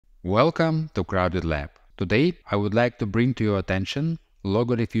Welcome to Crowded Lab. Today, I would like to bring to your attention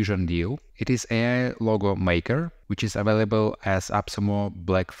Logo Diffusion deal. It is AI logo maker, which is available as AppSumo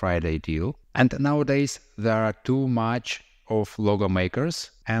Black Friday deal. And nowadays, there are too much of logo makers,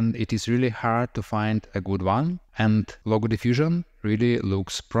 and it is really hard to find a good one. And Logo Diffusion really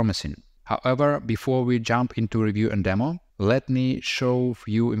looks promising. However, before we jump into review and demo, let me show a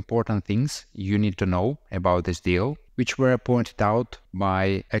few important things you need to know about this deal, which were pointed out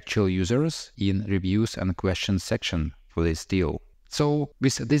by actual users in reviews and questions section for this deal. So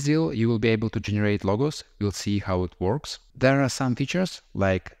with this deal, you will be able to generate logos. We'll see how it works. There are some features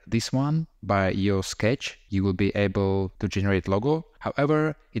like this one. By your sketch, you will be able to generate logo.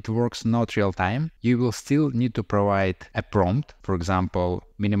 However, it works not real time. You will still need to provide a prompt, for example,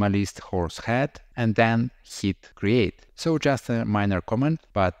 minimalist horse head, and then hit create. So just a minor comment,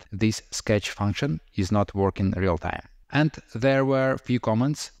 but this sketch function is not working real time. And there were a few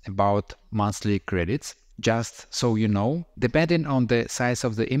comments about monthly credits. Just so you know, depending on the size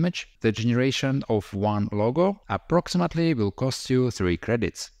of the image, the generation of one logo approximately will cost you 3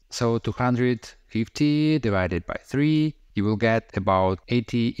 credits. So 250 divided by 3, you will get about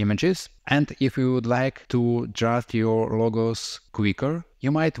 80 images. And if you would like to draft your logos quicker,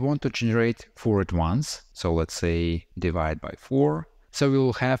 you might want to generate 4 at once. So let's say divide by 4. So we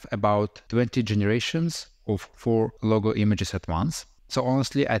will have about 20 generations of 4 logo images at once. So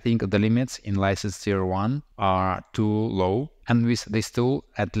honestly, I think the limits in license tier 1 are too low. And with this tool,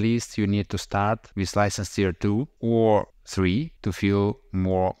 at least you need to start with license tier 2 or 3 to feel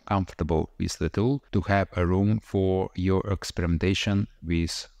more comfortable with the tool, to have a room for your experimentation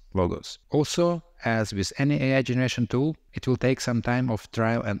with logos. Also, as with any AI generation tool, it will take some time of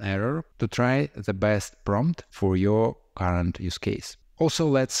trial and error to try the best prompt for your current use case. Also,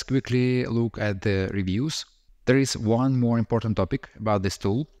 let's quickly look at the reviews. There is one more important topic about this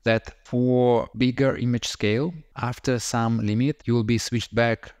tool, that for bigger image scale, after some limit, you will be switched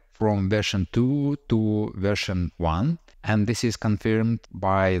back from version 2 to version 1. And this is confirmed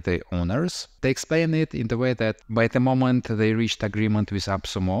by the owners. They explain it in the way that by the moment they reached agreement with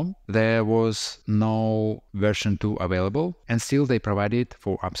AppSumo, there was no version 2 available, and still they provided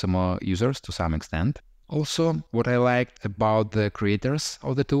for AppSumo users to some extent. Also, what I liked about the creators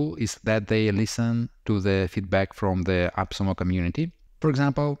of the tool is that they listen to the feedback from the AppSumo community. For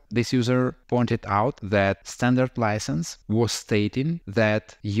example, this user pointed out that standard license was stating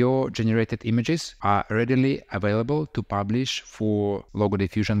that your generated images are readily available to publish for Logo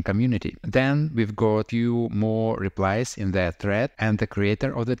Diffusion community. Then we've got a few more replies in that thread, and the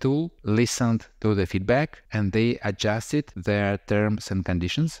creator of the tool listened to the feedback and they adjusted their terms and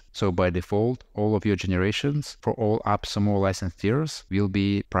conditions. So by default, all of your generations for all AppSumo license tiers will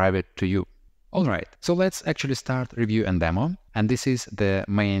be private to you. Alright, so let's actually start review and demo. And this is the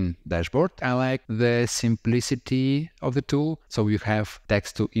main dashboard. I like the simplicity of the tool. So you have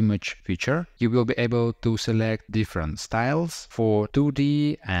text to image feature. You will be able to select different styles for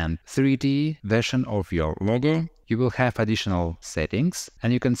 2D and 3D version of your logo. You will have additional settings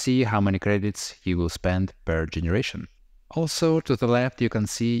and you can see how many credits you will spend per generation. Also, to the left, you can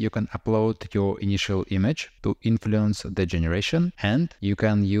see you can upload your initial image to influence the generation, and you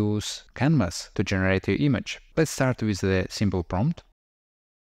can use Canvas to generate your image. Let's start with the simple prompt.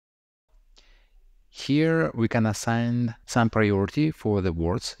 Here we can assign some priority for the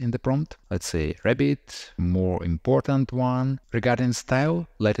words in the prompt. Let's say rabbit, more important one. Regarding style,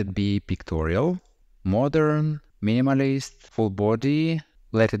 let it be pictorial, modern, minimalist, full body,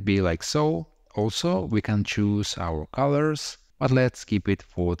 let it be like so. Also, we can choose our colors, but let's keep it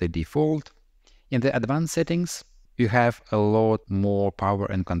for the default. In the advanced settings, you have a lot more power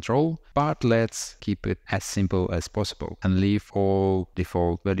and control, but let's keep it as simple as possible and leave all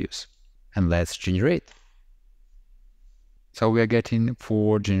default values. And let's generate. So we are getting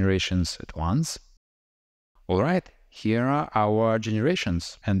 4 generations at once. All right. Here are our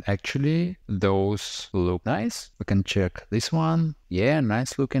generations, and actually those look nice. We can check this one. Yeah,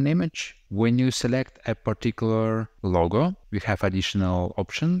 nice looking image. When you select a particular logo, we have additional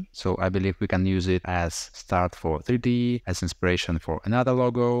option. So I believe we can use it as start for 3D, as inspiration for another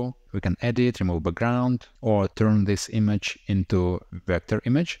logo. We can edit, remove background, or turn this image into vector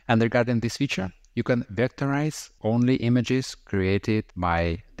image. And regarding this feature, you can vectorize only images created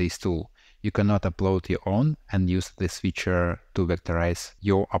by this tool. You cannot upload your own and use this feature to vectorize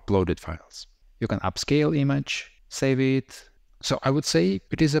your uploaded files. You can upscale image, save it. So I would say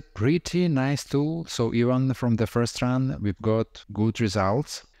it is a pretty nice tool. So even from the first run, we've got good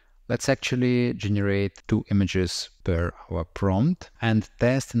results. Let's actually generate 2 images per our prompt and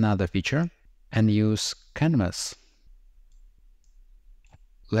test another feature and use Canvas.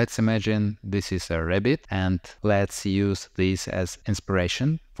 let's imagine this is a rabbit and let's use this as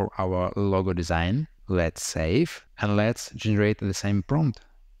inspiration for our logo design. Let's save and let's generate the same prompt,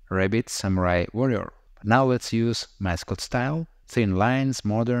 Rabbit Samurai Warrior. Now let's use mascot style, thin lines,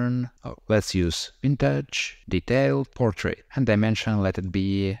 modern. Let's use vintage, detailed, portrait, and dimension, let it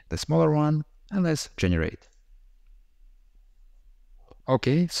be the smaller one, and let's generate.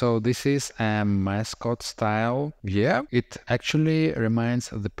 Okay, so this is a mascot style. Yeah, it actually reminds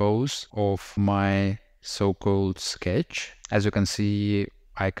the pose of my so-called sketch. As you can see,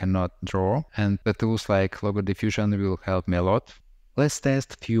 I cannot draw, and the tools like Logo Diffusion will help me a lot. Let's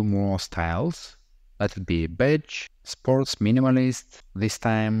test a few more styles. Let it be beige, sports, minimalist. This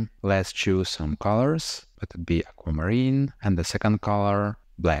time, let's choose some colors. Let it be aquamarine, and the second color,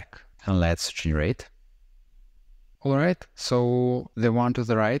 black. And let's generate. Alright, so the one to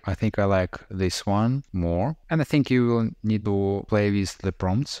the right, I think I like this one more. And I think you will need to play with the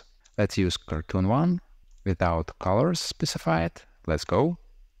prompts. Let's use cartoon one without colors specified. Let's go.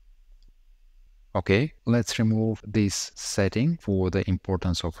 Okay, let's remove this setting for the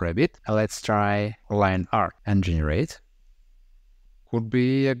importance of rabbit. And let's try line art and generate. Could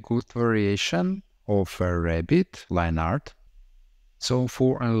be a good variation of a rabbit line art. So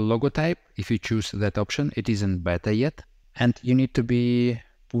for a logo type, if you choose that option, it isn't beta yet, and you need to be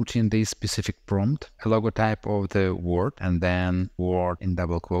putting this specific prompt, a logo type of the word, and then word in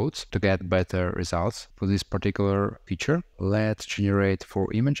double quotes to get better results for this particular feature. Let's generate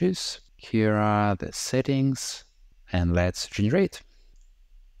 4 images. Here are the settings, and let's generate.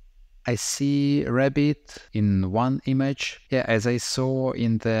 I see rabbit in one image. Yeah, as I saw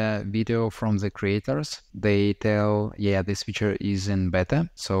in the video from the creators, they tell, yeah, this feature is in beta,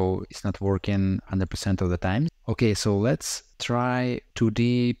 so it's not working 100% of the time. Okay, so let's try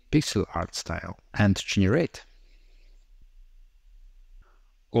 2D pixel art style and generate.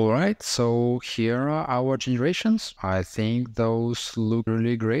 Alright, so here are our generations. I think those look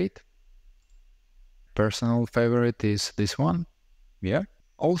really great. Personal favorite is this one. Yeah.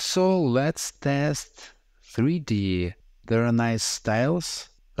 Also, let's test 3D. There are nice styles.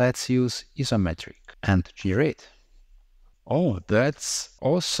 Let's use isometric and generate. Oh, that's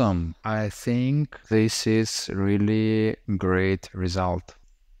awesome. I think this is really great result.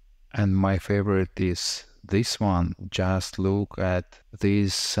 And my favorite is this one. Just look at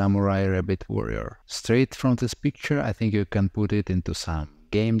this samurai rabbit warrior. Straight from this picture, I think you can put it into some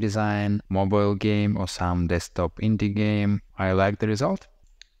game design, mobile game, or some desktop indie game. I like the result.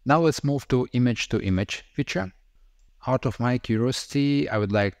 Now let's move to image feature. Out of my curiosity, I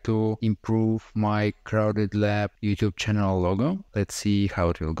would like to improve my Crowded Lab YouTube channel logo. Let's see how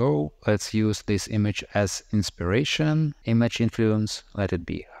it will go. Let's use this image as inspiration. Image influence, let it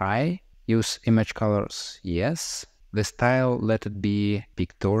be high. Use image colors, yes. The style, let it be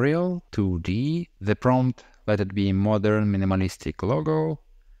pictorial, 2D. The prompt, let it be modern minimalistic logo.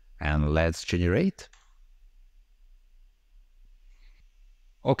 And let's generate.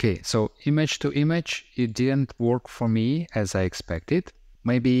 Okay, so image to image, it didn't work for me as I expected.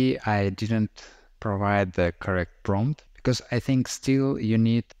 Maybe I didn't provide the correct prompt, because I think still you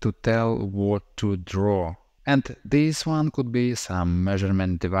need to tell what to draw. And this one could be some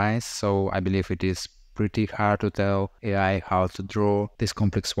measurement device, so I believe it is pretty hard to tell AI how to draw this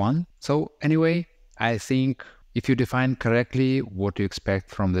complex one. So anyway, I think if you define correctly what you expect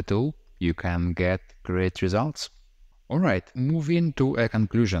from the tool, you can get great results. Alright, moving to a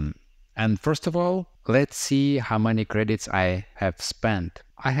conclusion. And first of all, let's see how many credits I have spent.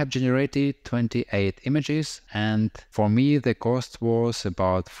 I have generated 28 images, and for me the cost was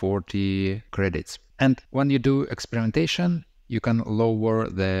about 40 credits. And when you do experimentation, you can lower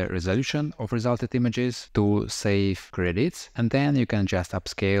the resolution of resulted images to save credits, and then you can just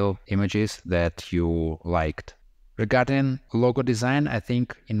upscale images that you liked. Regarding logo design, I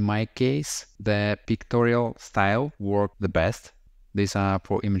think in my case, the pictorial style worked the best. These are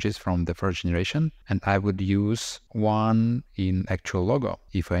 4 images from the first generation, and I would use one in actual logo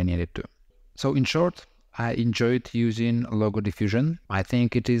if I needed to. So in short, I enjoyed using Logo Diffusion. I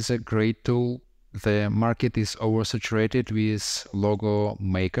think it is a great tool. The market is oversaturated with logo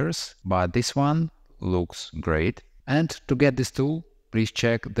makers, but this one looks great. And to get this tool, please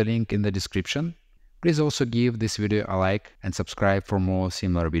check the link in the description. Please also give this video a like and subscribe for more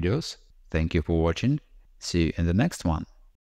similar videos. Thank you for watching. See you in the next one.